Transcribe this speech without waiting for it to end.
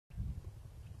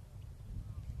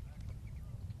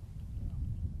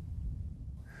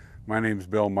My name's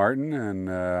Bill Martin, and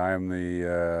I'm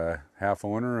the half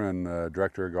owner and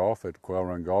director of golf at Quail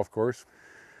Run Golf Course.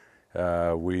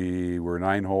 We were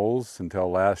 9 holes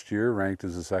until last year, ranked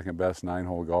as the second best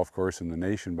 9-hole golf course in the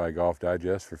nation by Golf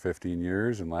Digest for 15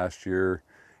 years, and last year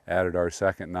added our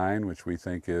second 9, which we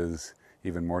think is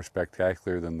even more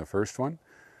spectacular than the first one.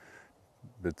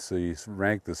 It's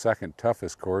ranked the second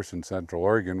toughest course in Central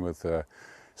Oregon with a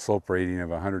slope rating of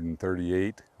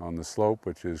 138 on the slope,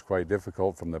 which is quite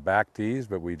difficult from the back tees,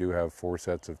 but we do have 4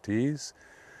 sets of tees,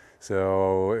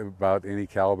 so about any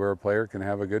caliber player can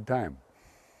have a good time.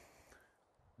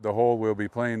 The hole we'll be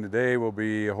playing today will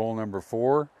be hole number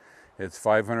 4. It's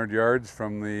 500 yards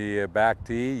from the back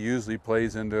tee. Usually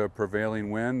plays into a prevailing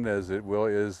wind, as it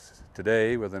is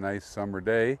today with a nice summer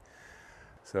day.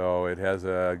 So it has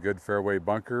a good fairway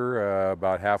bunker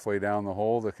about halfway down the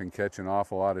hole that can catch an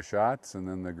awful lot of shots, and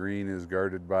then the green is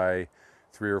guarded by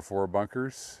 3 or 4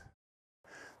 bunkers.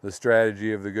 The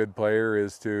strategy of the good player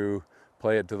is to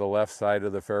play it to the left side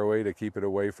of the fairway to keep it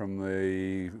away from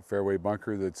the fairway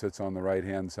bunker that sits on the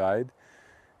right-hand side,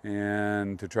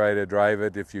 and to try to drive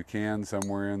it, if you can,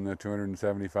 somewhere in the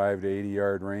 275 to 80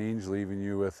 yard range, leaving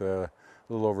you with a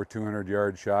little over 200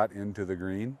 yard shot into the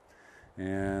green.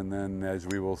 And then, as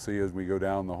we will see as we go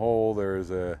down the hole,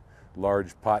 there's a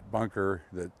large pot bunker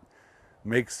that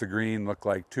makes the green look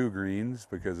like 2 greens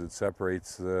because it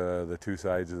separates the 2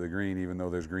 sides of the green, even though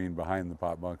there's green behind the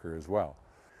pot bunker as well.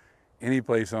 Any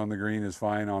place on the green is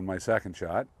fine on my second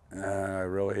shot.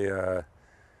 And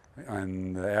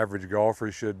the average golfer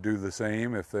should do the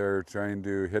same. If they're trying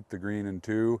to hit the green in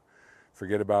 2,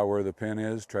 forget about where the pin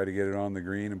is, try to get it on the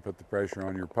green and put the pressure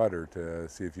on your putter to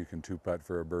see if you can 2-putt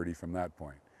for a birdie from that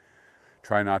point.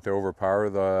 Try not to overpower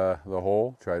the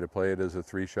hole. Try to play it as a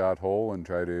 3-shot hole and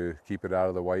try to keep it out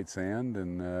of the white sand,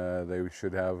 and they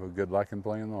should have good luck in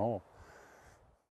playing the hole.